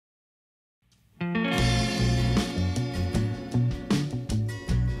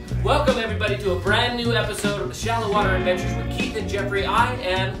Welcome everybody to a brand new episode of the Shallow Water Adventures with Keith and Jeffrey. I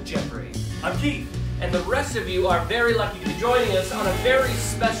am Jeffrey. I'm Keith. And the rest of you are very lucky to be joining us on a very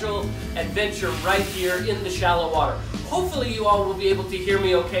special adventure right here in the shallow water. Hopefully you all will be able to hear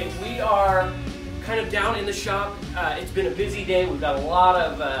me okay. We are kind of down in the shop. It's been a busy day. We've got a lot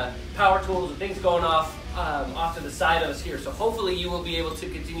of power tools and things going off to the side of us here. So hopefully you will be able to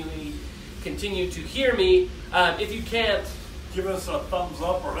continue to hear me. If you can't, give us a thumbs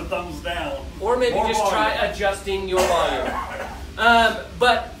up or a thumbs down. Or maybe just volume. Try adjusting your volume.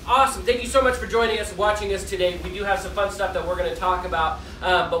 But awesome. Thank you so much for joining us and watching us today. We do have some fun stuff that we're going to talk about.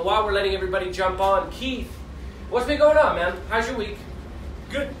 But while we're letting everybody jump on, Keith, what's been going on, man? How's your week?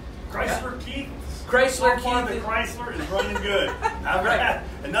 Good. Chrysler, Keith. Chrysler, so far, the Chrysler is running good. Right.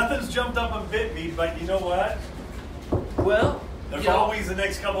 And nothing's jumped up and bit me, but you know what? Well, there's always the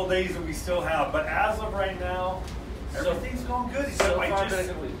next couple of days that we still have. But as of right now, everything's going good. Except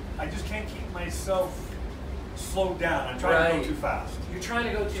I just can't keep myself slowed down. I'm trying to go too fast. You're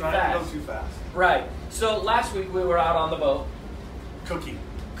trying to go too fast. Trying to go too fast. Right. So last week we were out on the boat. Cooking.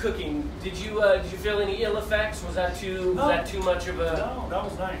 Did you feel any ill effects? Was that too much of a? No, that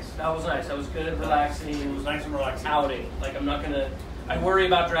was nice. That was nice. That was good and relaxing. It was nice and relaxing. Outing. Like I worry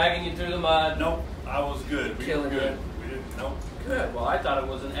about dragging you through the mud. Nope. I was good. We were good. We didn't. Nope. Good. Well, I thought it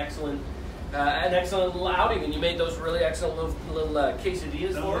was an excellent little outing, and you made those really excellent little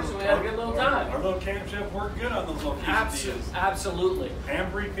quesadillas for us, so we had a good little time. Our little camp chef worked good on those little quesadillas. Absolutely.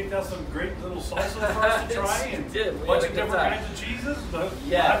 Ambry picked out some great little salsas for us to try, and a bunch of different kinds of cheeses. But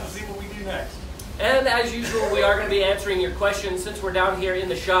we'll have to see what we do next. And as usual, we are going to be answering your questions. Since we're down here in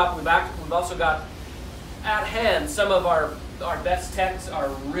the shop, we've also got at hand some of our best techs are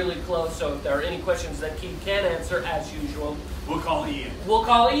really close, so if there are any questions that Keith can answer, as usual, we'll call Ian. We'll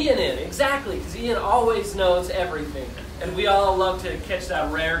call Ian in, exactly, because Ian always knows everything. And we all love to catch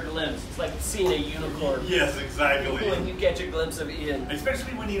that rare glimpse. It's like seeing a unicorn. Yes, exactly. When you catch a glimpse of Ian.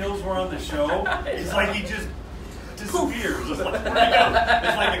 Especially when he knows we're on the show. It's like he just disappears. It's like, where'd he go?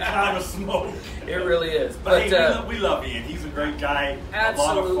 It's like a cloud of smoke. It really is. But hey, we love Ian. He's a great guy.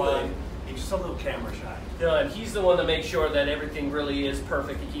 Absolutely. A lot of fun. He's just a little camera shy. And he's the one that makes sure that everything really is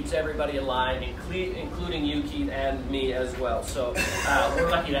perfect. He keeps everybody aligned, including you, Keith, and me as well. So we're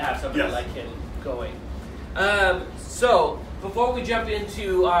lucky to have somebody like him going. So before we jump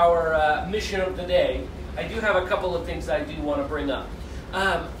into our mission of the day, I do have a couple of things I do want to bring up.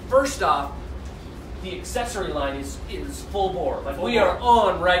 First off, the accessory line is full bore. Like we are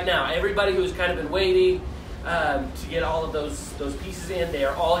on right now. Everybody who's kind of been waiting to get all of those pieces in, they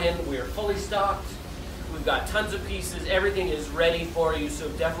are all in. We are fully stocked. We've got tons of pieces. Everything is ready for you, so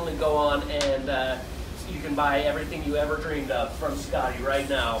definitely go on and you can buy everything you ever dreamed of from Scotty right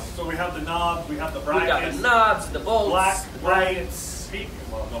now. So we have the knobs, we have the brackets. We've got the knobs, the bolts, black, the brackets. Pink,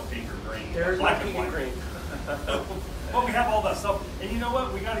 well, no pink or green. There's black no pink and green. Well, we have all that stuff. And you know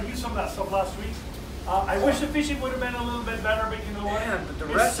what? We got to use some of that stuff last week. I wish the fishing would have been a little bit better, but you know what? Man, but the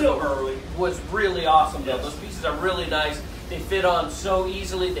rest of it was really awesome, though. Those pieces are really nice. They fit on so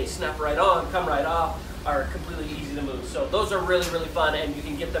easily. They snap right on, come right off, are completely easy to move. So those are really, really fun, and you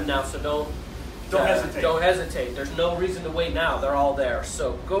can get them now, so don't hesitate. Don't hesitate. There's no reason to wait now. They're all there.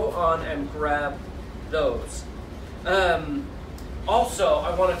 So go on and grab those. Also,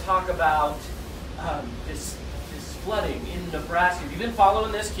 I want to talk about this flooding in Nebraska. Have you been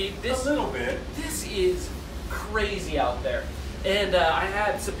following this, Keith? A little bit. This is crazy out there. And I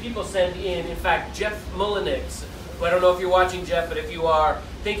had some people send in fact, Jeff Mullenix, who I don't know if you're watching, Jeff, but if you are,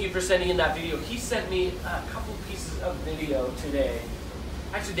 thank you for sending in that video. He sent me a couple pieces of video today.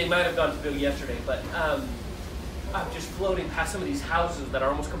 Actually, they might have gone to video yesterday, but I'm just floating past some of these houses that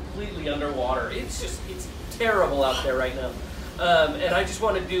are almost completely underwater. It's terrible out there right now. And I just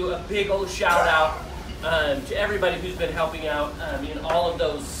want to do a big old shout out to everybody who's been helping out in all of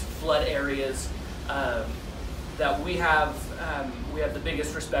those flood areas. That we have the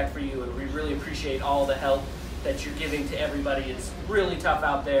biggest respect for you, and we really appreciate all the help that you're giving to everybody. It's really tough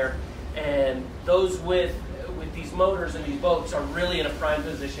out there, and those with these motors and these boats are really in a prime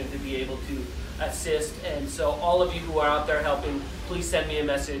position to be able to assist. And so all of you who are out there helping, please send me a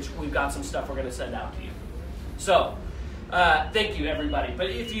message. We've got some stuff we're going to send out to you. So thank you, everybody. But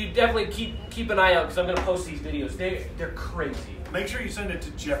if you definitely keep an eye out, because I'm going to post these videos. They're crazy. Make sure you send it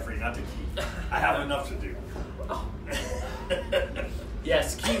to Jeffrey, not to Keith. I have enough to do. Oh.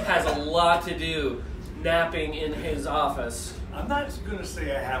 Yes, Keith has a lot to do napping in his office. I'm not going to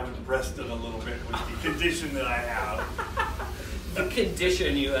say I haven't rested a little bit with the condition that I have. The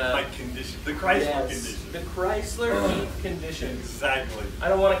condition you have. My condition. The Chrysler condition. The Chrysler Heath condition. Exactly. I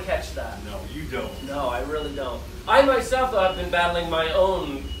don't want to catch that. No, you don't. No, I really don't. I myself, though, have been battling my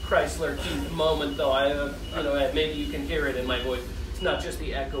own Chrysler Heath moment, though. Maybe you can hear it in my voice. It's not just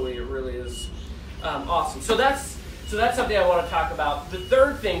the echoey. It really is awesome. So that's something I want to talk about. The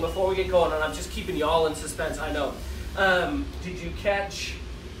third thing, before we get going, and I'm just keeping you all in suspense, I know. Did you catch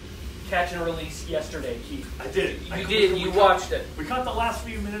and release yesterday, Keith? I did. You watched it. We caught the last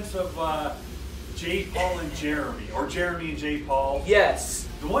few minutes of J. Paul and Jeremy, or Jeremy and J. Paul. Yes.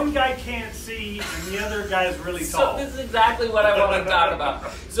 The one guy can't see, and the other guy is really tall. So this is exactly what I want to talk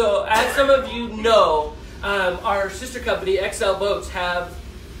about. So as some of you know, our sister company, XL Boats, have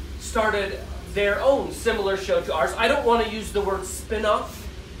started their own similar show to ours. I don't want to use the word spin-off,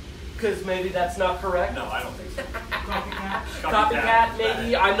 because maybe that's not correct. No, I don't think so. Copycat,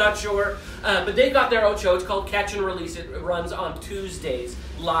 maybe. I'm not sure. But they got their own show. It's called Catch and Release. It runs on Tuesdays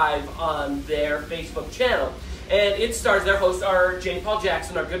live on their Facebook channel. And it stars, their hosts are J. Paul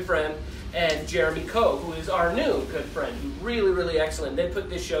Jackson, our good friend, and Jeremy Coe, who is our new good friend, who's really, really excellent. They put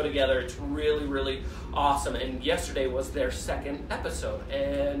this show together. It's really, really awesome. And yesterday was their second episode.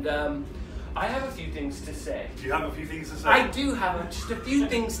 And I have a few things to say. Do you have a few things to say? I do have just a few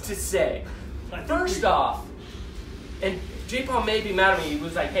things to say. First off, and J. Paul may be mad at me. He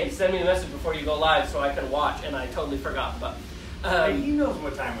was like, hey, send me a message before you go live so I can watch. And I totally forgot. But he knows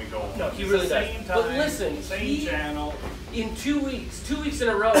what time we go on. No, he really does. Same time, but listen, same channel. In 2 weeks in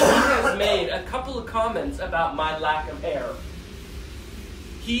a row, he has made a couple of comments about my lack of hair.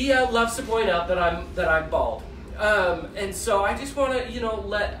 He loves to point out that I'm bald. And so I just want to,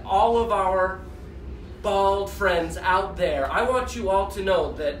 let all of our bald friends out there, I want you all to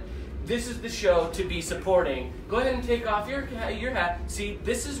know that this is the show to be supporting. Go ahead and take off your hat. See,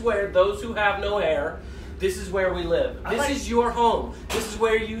 this is where those who have no hair, this is where we live. This is your home. This is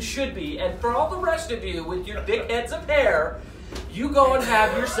where you should be. And for all the rest of you with your big heads of hair, you go and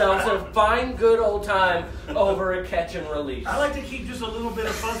have yourselves a fine, good old time over a Catch and Release. I like to keep just a little bit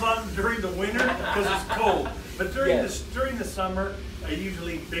of fuzz on during the winter because it's cold. But during the summer, I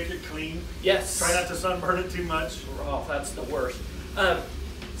usually pick it clean. Yes. Try not to sunburn it too much. Oh, that's the worst.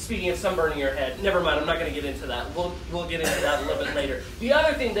 Speaking of sunburning your head, never mind. I'm not going to get into that. We'll get into that a little bit later. The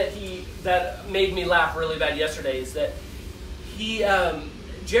other thing that made me laugh really bad yesterday is that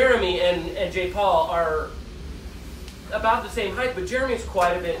Jeremy and J. Paul are about the same height, but Jeremy is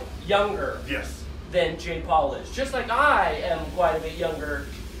quite a bit younger. Yes. Than J. Paul is. Just like I am quite a bit younger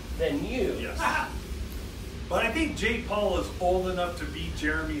than you. Yes. But I think J. Paul is old enough to be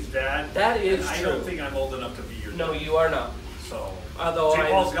Jeremy's dad. That is true. I don't think I'm old enough to be your dad. No, you are not. So, although J.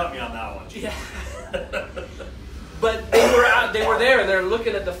 Paul's got me on that one. Yeah. But they were there, and they're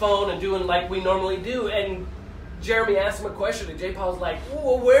looking at the phone and doing like we normally do, and Jeremy asked him a question, and J. Paul's like,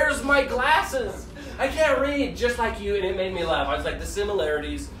 "Well, where's my glasses? I can't read," just like you, and it made me laugh. I was like, the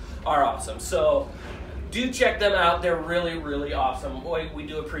similarities are awesome. So do check them out. They're really, really awesome. Boy, we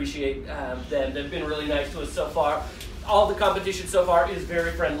do appreciate them. They've been really nice to us so far. All the competition so far is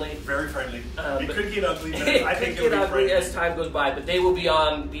very friendly. Very friendly. It could get ugly, but I think it'll get ugly as time goes by. But they will be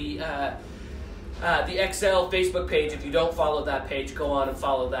on the XL Facebook page. If you don't follow that page, go on and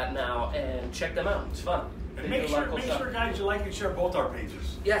follow that now and check them out. It's fun. And make sure, guys, you like and share both our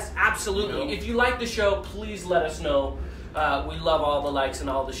pages. Yes, absolutely. If you like the show, please let us know. We love all the likes and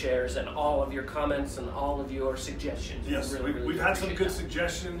all the shares and all of your comments and all of your suggestions. Yes, we've had some good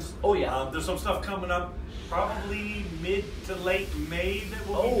suggestions. Oh, yeah. There's some stuff coming up probably mid to late May that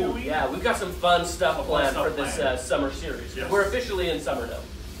we'll be doing. Yeah, we've got some fun stuff planned for this summer series. Yes. We're officially in summer now.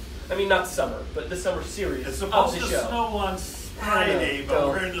 I mean, not summer, but the summer series. It's supposed to snow on Friday, but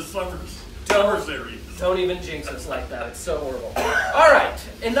we're in the summer series. Don't even jinx us like that. It's so horrible. All right,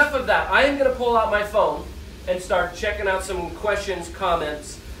 enough of that. I am going to pull out my phone and start checking out some questions,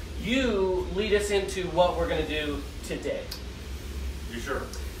 comments. You lead us into what we're going to do today. You sure?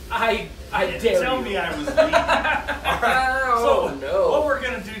 I dare you. Tell me I was leading. All right. Oh, no. What we're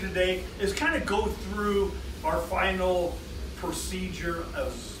going to do today is kind of go through our final procedure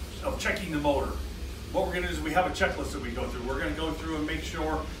of checking the motor. What we're going to do is we have a checklist that we go through. We're going to go through and make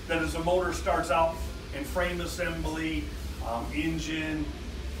sure that as the motor starts out in frame assembly, engine,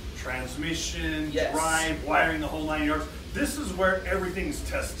 transmission, drive, wiring, the whole 9 yards. This is where everything's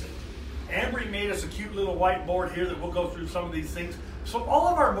tested. Ambry made us a cute little whiteboard here that we'll go through some of these things. So all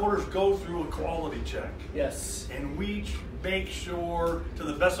of our motors go through a quality check. Yes. And we make sure, to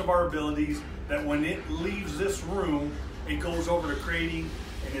the best of our abilities, that when it leaves this room, it goes over to crating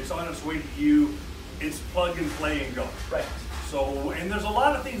and it's on its way to you. It's plug and play and go. Right. So, and there's a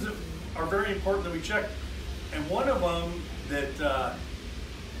lot of things that are very important that we check. And one of them that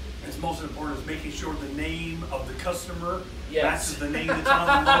is most important is making sure the name of the customer Yes. matches the name that's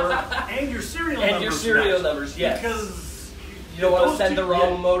on the motor, and your serial numbers. And your serial match. numbers, yes. Because you don't want to those send two- the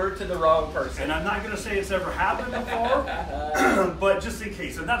wrong yeah. motor to the wrong person. And I'm not going to say it's ever happened before, but just in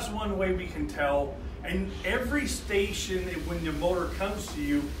case. And that's one way we can tell. And every station, when your motor comes to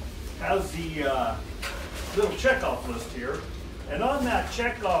you, has the little checkoff list here. And on that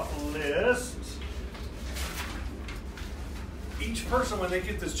checkoff list, each person, when they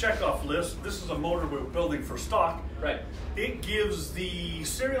get this checkoff list, this is a motor we're building for stock. Right. It gives the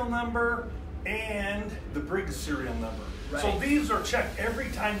serial number and the Briggs serial number. Right. So these are checked every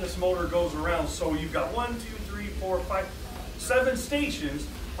time this motor goes around. So you've got 1, 2, 3, 4, 5, 7 stations.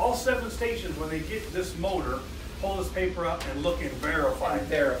 All 7 stations, when they get this motor, pull this paper up and look and verify. And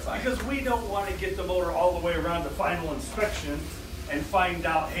verify. Because we don't want to get the motor all the way around to final inspection and find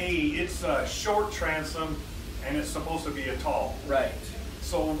out, hey, it's a short transom and it's supposed to be a tall. Right.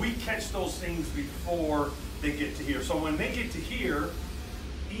 So we catch those things before they get to here. So when they get to here,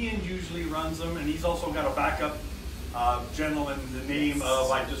 Ian usually runs them, and he's also got a backup gentleman, the name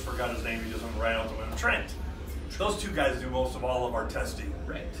of, I just forgot his name, he doesn't write out the window, Trent. Those two guys do most of all of our testing.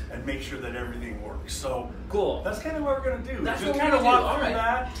 Right. And make sure that everything works. So cool. that's kind of what we're going to do. That's Just what kind we're of going to do. walk All through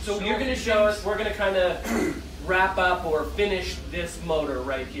right. that. So you're going to show us, we're going to kind of wrap up or finish this motor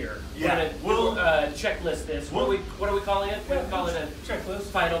right here. Yeah, We're going to checklist this. What are we calling it? We're calling it checklist.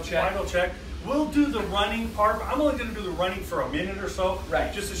 Final check. Final check. We'll do the running part. I'm only going to do the running for a minute or so.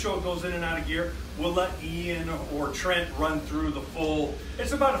 Right. Just to show it goes in and out of gear. We'll let Ian or Trent run through the full.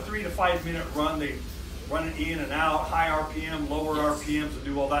 It's about a 3 to 5 minute run. They run it in and out, high RPM, lower RPMs, and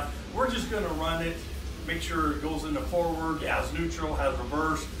do all that. We're just going to run it, make sure it goes into forward, has neutral, has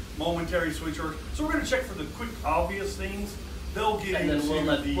reverse, momentary switch orders. So we're going to check for the quick, obvious things. They'll get And into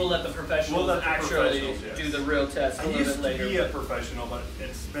then we'll let the professionals actually do the real test a I little used bit later. to be a professional, but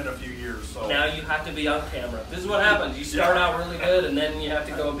it's been a few years. So Now you have to be on camera. This is what happens. You start out really good, and then you have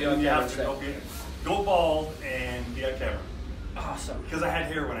to go and be on you camera. have to go bald and be on camera. Awesome. Because I had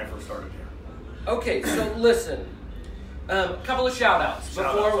hair when I first started here. Okay, so listen. A couple of shout outs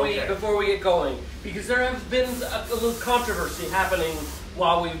before we get going, because there has been a little controversy happening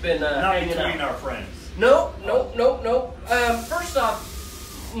while we've been Not hanging between out. our friends. No. First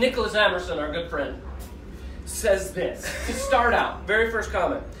off, Nicholas Amerson, our good friend, says this. To start out, very first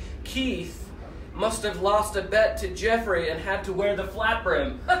comment. Keith must have lost a bet to Jeffrey and had to wear the flat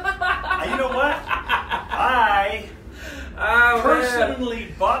brim. You know what? I personally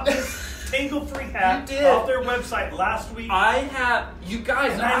bought this Tanglefree hat off their website last week. You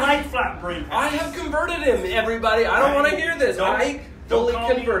guys, and I like flat brim hats. I have converted him, everybody. I don't want to hear this. I fully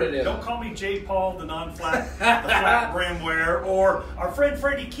converted him. Don't call me J. Paul, the non-flat, the flat brim wearer, or our friend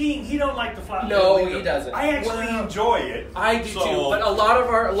Freddie King. He don't like the flat brim. No, he doesn't. I actually enjoy it. I do too, but a lot of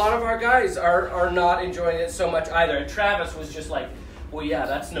our guys are not enjoying it so much either. And Travis was just like, well, yeah,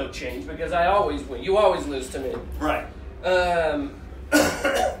 that's no change because I always win. You always lose to me. Right.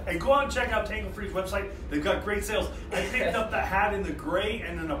 And go out and check out Tanglefree's website. They've got great sales. I picked up the hat in the gray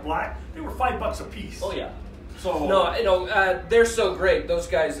and in the black. They were $5 a piece. Oh yeah. So No, they're so great. Those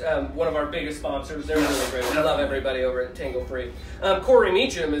guys, one of our biggest sponsors. They're really great. We love everybody over at Tanglefree. Corey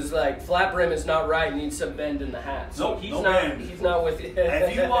Meacham is like, flat brim is not right. Needs some bend in the hat. So Nope, he's no not. bend. He's not with you.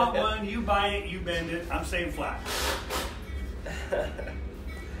 if you want one, you buy it, you bend it. I'm saying flat.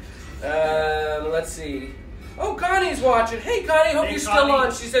 Let's see. Oh, Connie's watching. Hey, Connie, hope Hey, you're still Connie.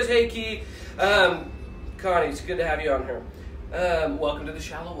 on. She says, hey, Key. Connie, it's good to have you on here. Welcome to the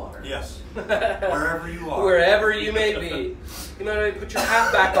shallow water. Yes. Wherever you are. Wherever you may be. You might put your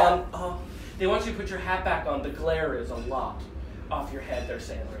hat back on. Oh, they want you to put your hat back on. The glare is a lot off your head, they're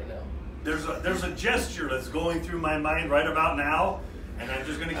saying right now. There's a gesture that's going through my mind right about now, and I'm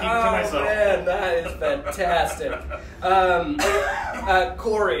just going to keep it to myself. Oh, man, that is fantastic.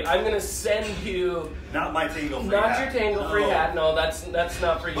 Corey, I'm going to send you... Not my Tanglefree hat. Not your Tanglefree hat. No, that's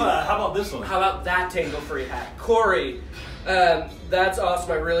not for you. But how about this one? How about that Tanglefree hat? Corey, that's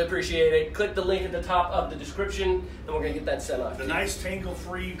awesome. I really appreciate it. Click the link at the top of the description, and we're going to get that sent off. The nice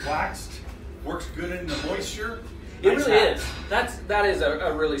Tanglefree waxed works good in the moisture. It Nice really hat. is. That is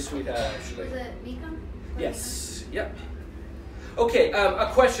a really sweet hat, actually. Was it Mika? Yes. Yep. Okay, a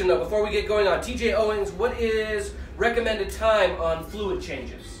question, though, before we get going on. TJ Owens, what is recommended time on fluid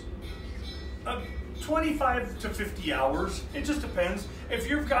changes? 25 to 50 hours. It just depends. If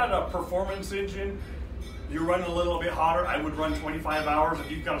you've got a performance engine, you're running a little bit hotter, I would run 25 hours.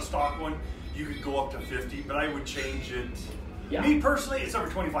 If you've got a stock one, you could go up to 50, but I would change it. Yeah. Me personally, it's over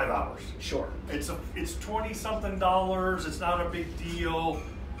 25 hours. Sure. It's $20-something. It's not a big deal.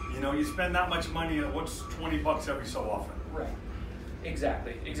 You know, you spend that much money, and what's $20 every so often? Right.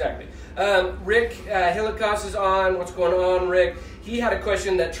 Exactly. Rick Hillikas is on. What's going on, Rick? He had a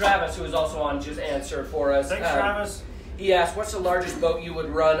question that Travis, who is also on, just answered for us. Thanks, Travis. He asked, what's the largest boat you would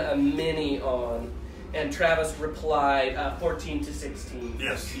run a mini on? And Travis replied, 14 to 16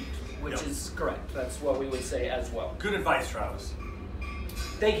 feet, which is correct. That's what we would say as well. Good advice, Travis.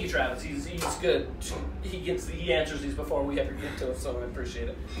 Thank you, Travis. He's good. He answers these before we ever get to them, so I appreciate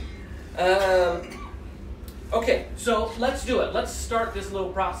it. Okay, so let's do it. Let's start this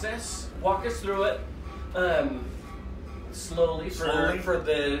little process. Walk us through it slowly for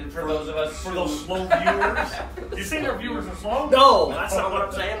those of us for those slow viewers. You think our viewers are slow? No, that's not what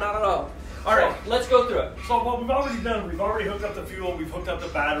I'm saying. Not at all. All right, let's go through it. So what we've already done, we've already hooked up the fuel, we've hooked up the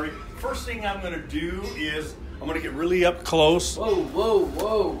battery. First thing I'm going to do is I'm going to get really up close.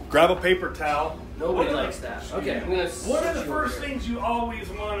 Whoa. Grab a paper towel. Nobody likes that. Okay, I'm going to. One of the first things you always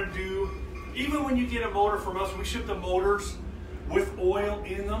want to do, even when you get a motor from us, we ship the motors with oil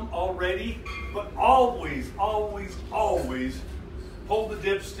in them already, but always hold the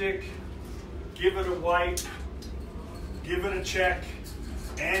dipstick, give it a wipe, give it a check,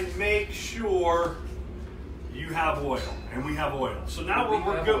 and make sure you have oil, and we have oil. So now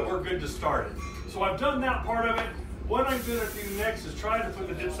we're good to start it. So I've done that part of it. What I'm going to do next is try to put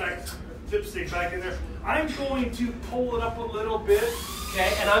the dipstick back in there. I'm going to pull it up a little bit.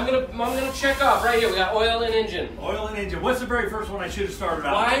 Okay, and I'm gonna check off right here. We got oil and engine. Oil and engine. What's the very first one I should have started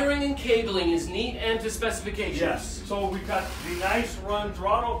out? Wiring and cabling is neat and to specifications. Yes. So we've got the nice run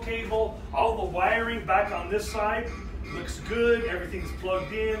throttle cable, all the wiring back on this side. Looks good. Everything's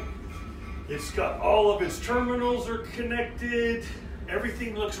plugged in. It's got all of its terminals are connected.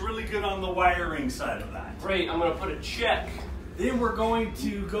 Everything looks really good on the wiring side of that. Great. I'm gonna put a check. Then we're going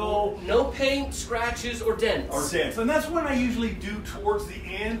to go... No paint, scratches, or dents. And that's what I usually do towards the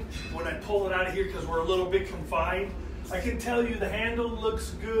end when I pull it out of here because we're a little bit confined. I can tell you the handle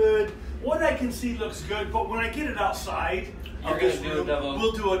looks good. What I can see looks good, but when I get it outside,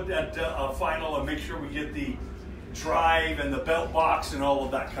 we'll do a final and make sure we get the drive and the belt box and all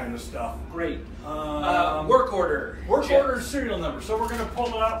of that kind of stuff. Great. Work order. Work order serial number. So we're going to pull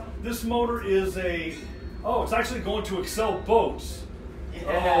it out. This motor is a... Oh, it's actually going to Excel Boats. Yeah.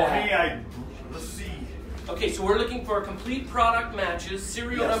 Oh, hey, let's see. Okay, so we're looking for complete product matches,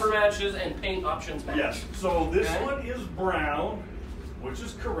 serial number matches, and paint options matches. Yes, so this one is brown, which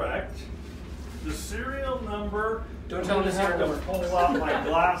is correct. The serial number... Don't tell me the serial number. Pull out my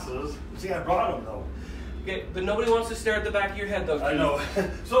glasses. See, I brought them, though. Okay, but nobody wants to stare at the back of your head, though, Keith. I know.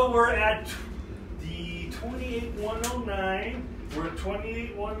 So we're at the 28109. We're at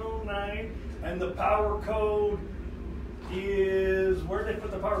 28109. And the power code is, where did they put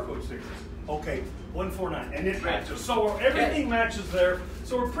the power code stickers? Okay, 149, and it matches. So everything matches there.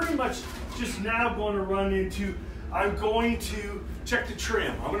 So we're pretty much just now going to run into, I'm going to check the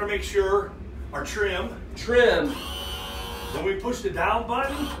trim. I'm going to make sure our trim. When we push the down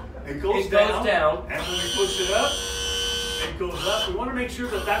button, it goes down. And when we push it up, it goes up. We want to make sure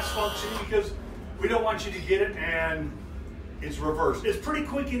that that's functioning because we don't want you to get it and it's reversed. It's pretty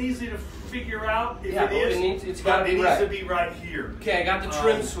quick and easy to figure out if it is. It needs to be right here. Okay, I got the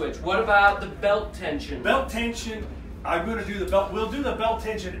trim switch. What about the belt tension? Belt tension, I'm going to do the belt. We'll do the belt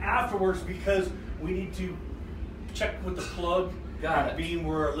tension afterwards because we need to check with the plug. Got it. Being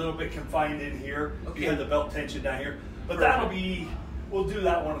we're a little bit confined in here. Okay. We have the belt tension down here. But that'll be, we'll do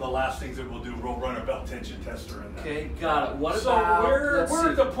that one of the last things that we'll do. We'll run a belt tension tester in there. Okay, got it. What about... So we're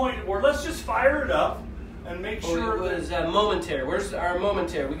at the point where let's just fire it up. And make sure it was momentary. Where's our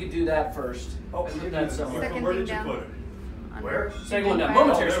momentary? We could do that first. Oh, put that somewhere. Where did you put it? Where? Second one down.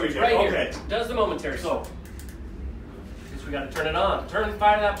 Momentary there we switch go. right Okay. here. Does the momentary so switch. We got to turn it on. Fire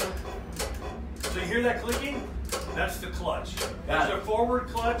that one. So you hear that clicking? That's the clutch. That's a forward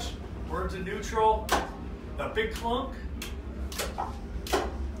clutch. We're into neutral. The big clunk.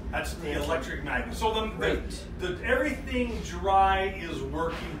 That's the electric magnet. So the everything dry is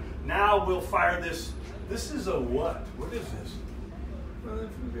working. Now we'll fire this. This is a what? What is this?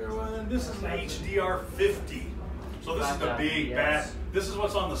 This is an HDR 50. So this is the big bad. This is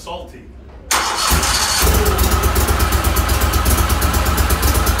what's on the salty.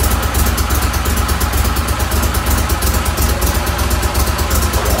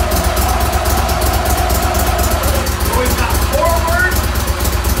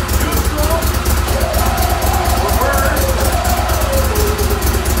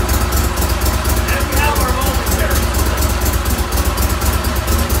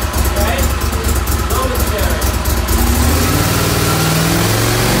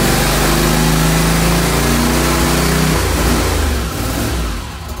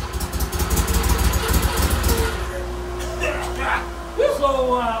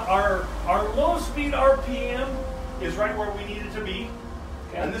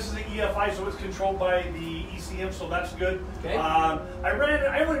 this is an EFI, so it's controlled by the ECM, so that's good. Okay. I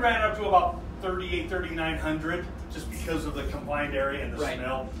only ran up to about 3,900 just because of the confined area and the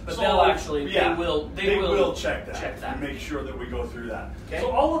smell. But so, they'll actually, yeah, they will check that and make sure that we go through that. Okay.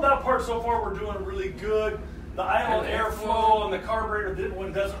 So all of that part so far we're doing really good. The idle airflow and the carburetor, that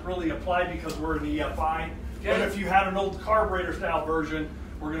one doesn't really apply because we're an EFI. Okay. But if you had an old carburetor style version,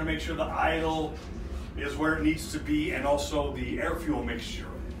 we're going to make sure the idle is where it needs to be, and also the air fuel mixture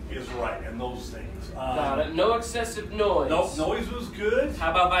is right, and those things. Got it. No excessive noise. Nope, noise was good.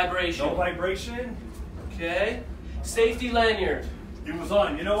 How about vibration? No vibration. Okay. Safety lanyard. It was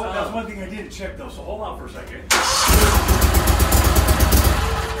on. You know what? That's one thing I didn't check though, so hold on for a second.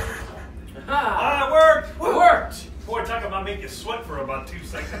 Ah, it worked! It worked! Boy, talk about make you sweat for about 2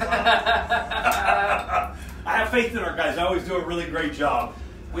 seconds. I have faith in our guys. I always do a really great job.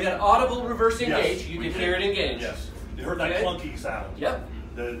 We had audible reverse engage. Yes, You did hear it engage. Yes. You heard that clunky sound. Yep.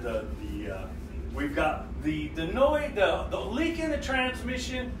 We've got the noise, the leak in the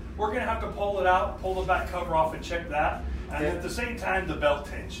transmission. We're going to have to pull it out, pull the back cover off and check that. And at the same time, the belt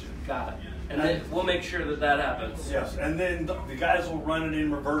tension. Got it. And then we'll make sure that happens. Yes, and then the guys will run it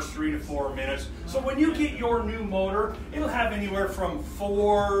in reverse 3 to 4 minutes. So when you get your new motor, it'll have anywhere from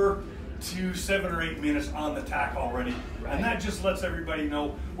 4 to 7 or 8 minutes on the tack already. Right. And that just lets everybody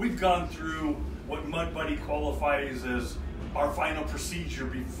know we've gone through what Mud Buddy qualifies as our final procedure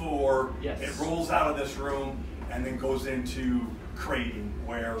before it rolls out of this room and then goes into crating,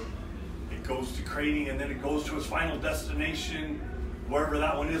 where it goes to crating and then it goes to its final destination, wherever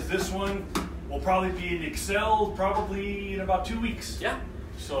that one is. This one will probably be in Excel probably in about 2 weeks. Yeah.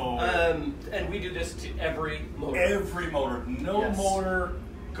 So and we do this to every motor. Every motor. No motor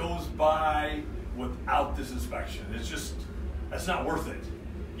goes by without this inspection. It's just, that's not worth it.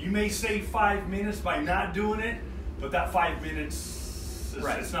 You may save 5 minutes by not doing it, but that 5 minutes,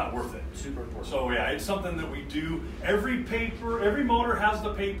 it's not worth it. Super important. So yeah, it's something that we do. Every motor has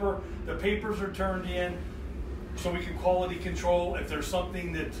the paper. The papers are turned in so we can quality control. If there's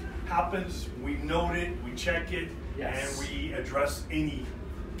something that happens, we note it, we check it, and we address any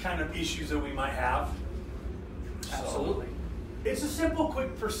kind of issues that we might have. Absolutely. So, it's a simple,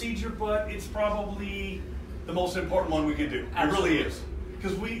 quick procedure, but it's probably the most important one we can do. Absolutely. It really is.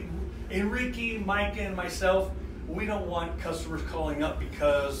 Because Enrique, Micah, and myself, we don't want customers calling up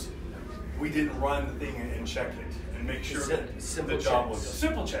because we didn't run the thing and check it and make sure that the job was a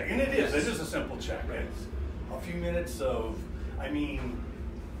simple check. And it is. It is a simple check. Right. It's a few minutes of,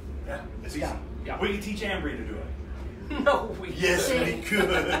 it's easy. Yeah. We could teach Ambry to do it. No, we Yes, we could.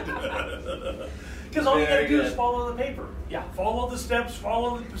 Because all you got to do is follow the paper. Yeah. Follow the steps,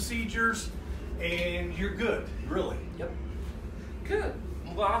 follow the procedures, and you're good, really. Yep. Good.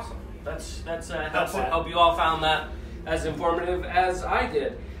 Well, awesome. That's helpful. I hope you all found that as informative as I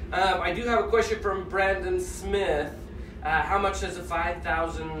did. I do have a question from Brandon Smith. How much does a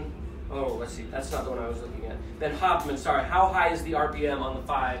 5,000... Oh, let's see. That's not the one I was looking at. Ben Hoffman, sorry. How high is the RPM on the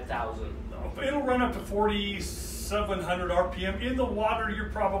 5,000? It'll run up to 4,700 RPM. In the water, you're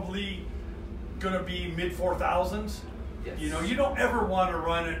probably going to be mid 4,000s. Yes. You know, you don't ever want to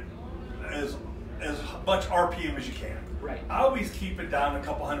run it as much RPM as you can. Right. I always keep it down a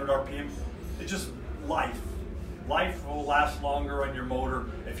couple hundred RPM. It's just life. Life will last longer on your motor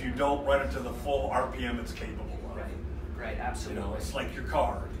if you don't run it to the full RPM it's capable of. Right. Right. Absolutely. You know, it's like your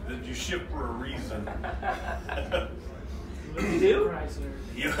car that you ship for a reason. You do? Chrysler.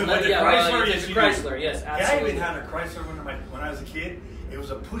 Chrysler, yes, absolutely. Yeah, I even had a Chrysler when I was a kid. It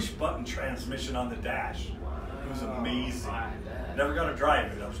was a push-button transmission on the dash. It was amazing. Never got to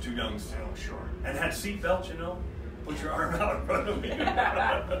drive it. I was too young still. Sure. And had seat belts, you know. Put your arm out in front of me.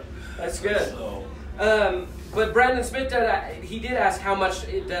 That's good. So. But Brandon Smith did ask how much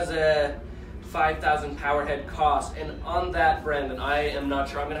does a 5,000 power head cost, and on that, Brandon, I am not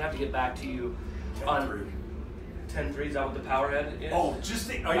sure. I'm going to have to get back to you on 10.3. Is that what the power head is? Oh,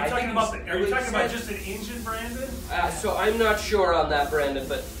 are you talking about just an engine, Brandon? So I'm not sure on that, Brandon,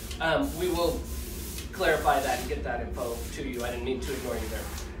 but we will clarify that and get that info to you. I didn't mean to ignore you there.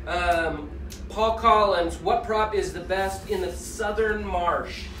 Paul Collins, what prop is the best in the Southern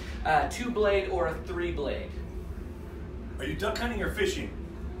Marsh? 2-blade or a 3-blade? Are you duck hunting or fishing?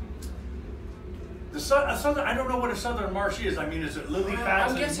 I don't know what a Southern Marsh is. I mean, is it lily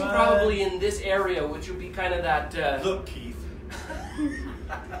pads? I'm guessing probably in this area, which would be kind of that. Look, Keith.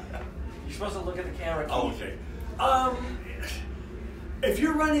 You're supposed to look at the camera, Keith. Oh, okay. If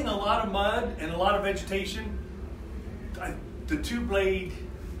you're running a lot of mud and a lot of vegetation, the 2-blade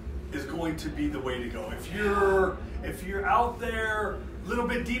is going to be the way to go. If you're out there little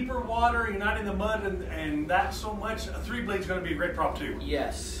bit deeper water, you're not in the mud and that so much, a 3-blade's going to be a great prop too.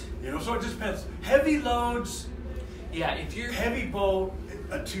 Yes. You know, so it just depends. Heavy loads, yeah, if you're heavy boat,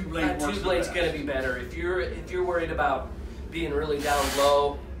 a 2-blade works. 2-blade's going to be better. If you're worried about being really down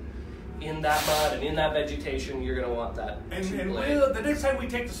low in that mud and in that vegetation, you're going to want that 2-blade. The next time we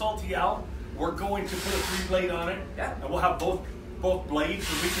take the salty out, we're going to put a 3-blade on it. Yeah. And we'll have both blades,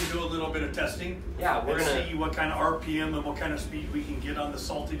 so we can do a little bit of testing. Yeah, we're gonna see what kind of RPM and what kind of speed we can get on the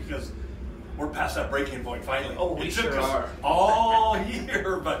salty, because we're past that breaking point finally. Oh, we sure are. All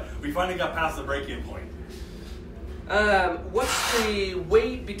year, but we finally got past the breaking point. What's the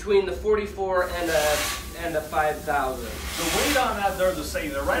weight between the 44 and a 5,000? The weight on that, they're the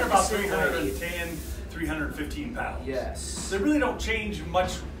same. They're right about The same 310, 315 pounds. Yes. They really don't change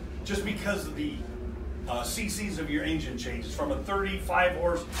much, just because of the cc's of your engine changes. From a 35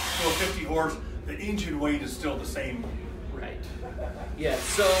 horse to a 50 horse, the engine weight is still the same. Right. Yeah,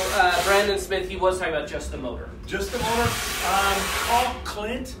 so Brandon Smith, he was talking about just the motor. Just the motor. Call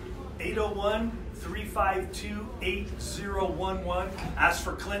Clint, 801-352-8011. Ask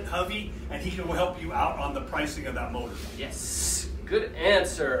for Clint Hovey, and he can help you out on the pricing of that motor. Yes. Good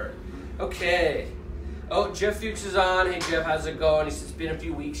answer. Okay. Oh, Jeff Fuchs is on. Hey, Jeff, how's it going? He says, it's been a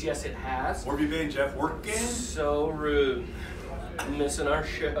few weeks. Yes, it has. Where have you been, Jeff? Working? So rude. I'm missing our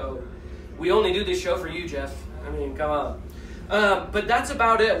show. We only do this show for you, Jeff. I mean, come on. But that's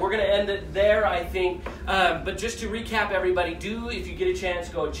about it. We're going to end it there, I think. But just to recap, everybody, if you get a chance,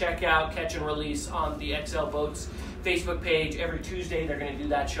 go check out Catch and Release on the XL Boats Facebook page. Every Tuesday, they're going to do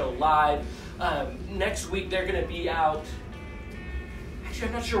that show live. Next week, they're going to be out. Actually,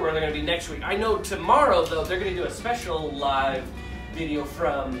 I'm not sure where they're going to be next week. I know tomorrow, though, they're going to do a special live video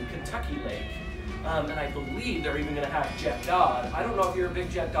from Kentucky Lake. And I believe they're even going to have Jeff Dodd. I don't know if you're a big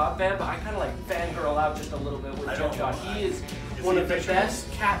Jeff Dodd fan, but I kind of like fangirl out just a little bit with Jeff Dodd. He is one of the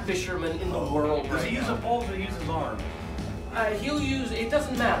best cat fishermen in the world right now. Does he use a pole or does he use his arm? He'll use, it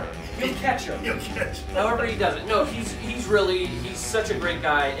doesn't matter. He'll catch him. He'll catch him. However he does it. No, he's such a great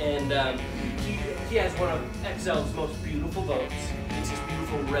guy, and he has one of XL's most beautiful boats. It's his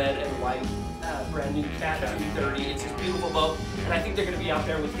beautiful red and white brand new Cat 230. It's his beautiful boat, and I think they're going to be out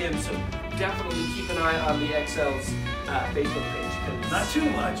there with him, so definitely keep an eye on the XL's Facebook page. Not too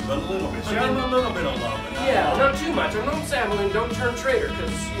much, but a little bit. Show him a little bit of love. Not too much. I'm not saying don't turn traitor,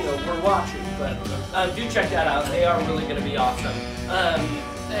 because we're watching, but do check that out. They are really going to be awesome. I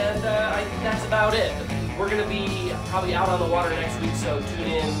think that's about it. We're going to be probably out on the water next week, so tune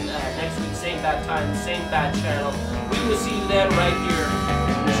in next week, same bad time, same bad channel. We will see you then right here